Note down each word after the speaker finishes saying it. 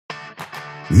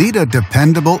Need a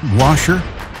dependable washer?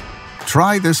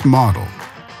 Try this model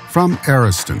from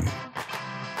Ariston.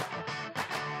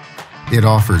 It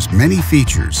offers many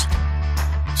features: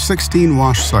 16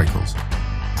 wash cycles,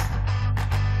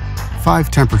 5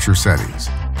 temperature settings,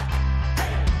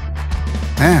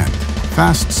 and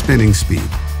fast spinning speed,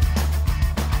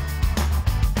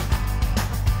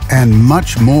 and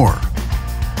much more.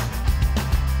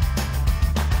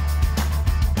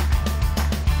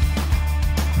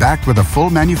 Backed with a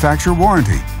full manufacturer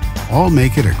warranty, all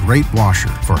make it a great washer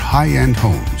for high-end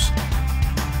homes.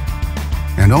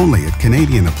 And only at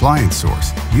Canadian Appliance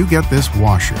Source, you get this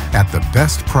washer at the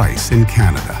best price in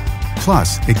Canada.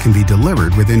 Plus, it can be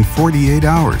delivered within 48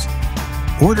 hours.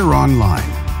 Order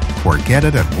online or get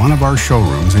it at one of our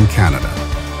showrooms in Canada.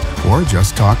 Or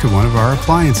just talk to one of our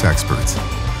appliance experts.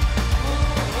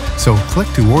 So click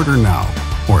to order now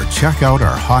or check out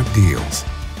our hot deals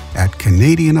at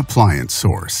Canadian Appliance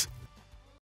Source.